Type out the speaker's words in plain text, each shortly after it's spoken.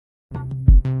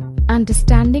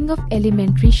Understanding of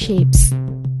elementary shapes.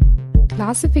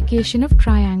 Classification of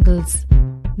triangles.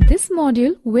 This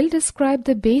module will describe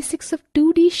the basics of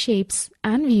 2D shapes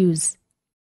and views.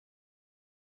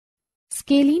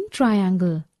 Scalene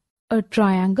triangle. A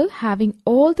triangle having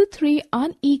all the three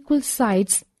unequal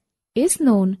sides is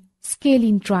known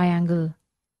scalene triangle.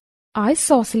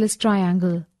 Isosceles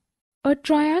triangle. A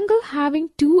triangle having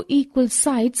two equal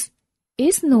sides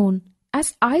is known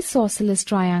as isosceles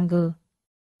triangle.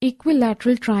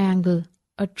 Equilateral triangle.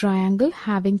 A triangle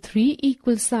having three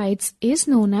equal sides is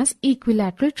known as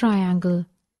equilateral triangle.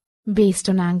 Based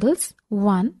on angles.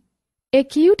 1.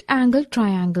 Acute angle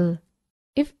triangle.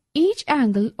 If each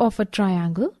angle of a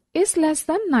triangle is less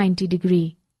than 90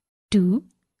 degree. 2.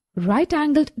 Right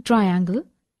angled triangle.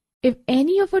 If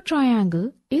any of a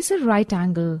triangle is a right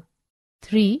angle.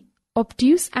 3.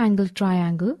 Obtuse angle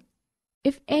triangle.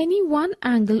 If any one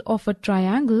angle of a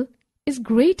triangle is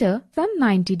greater than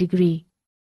 90 degree.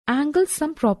 Angle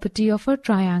sum property of a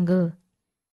triangle.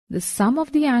 The sum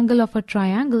of the angle of a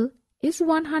triangle is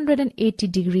 180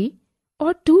 degree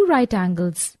or two right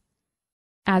angles.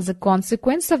 As a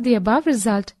consequence of the above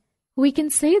result, we can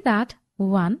say that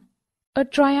 1. A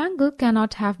triangle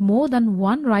cannot have more than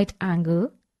one right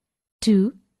angle.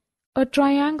 2. A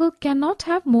triangle cannot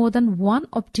have more than one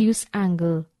obtuse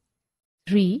angle.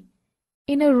 3.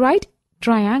 In a right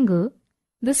triangle,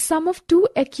 the sum of two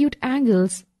acute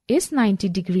angles is 90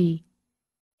 degree.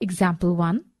 Example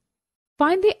 1.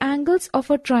 Find the angles of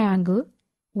a triangle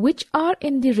which are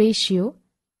in the ratio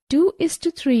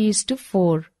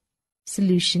 2:3:4.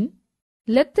 Solution.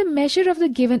 Let the measure of the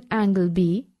given angle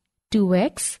be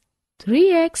 2x,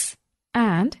 3x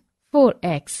and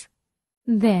 4x.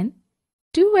 Then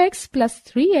 2x plus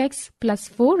 3x plus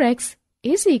 4x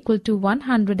is equal to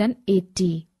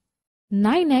 180.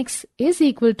 9x is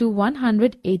equal to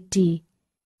 180.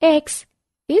 X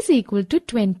is equal to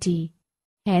 20.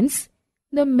 Hence,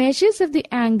 the measures of the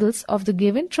angles of the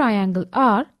given triangle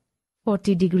are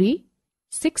 40 degree,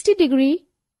 60 degree,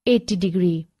 80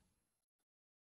 degree.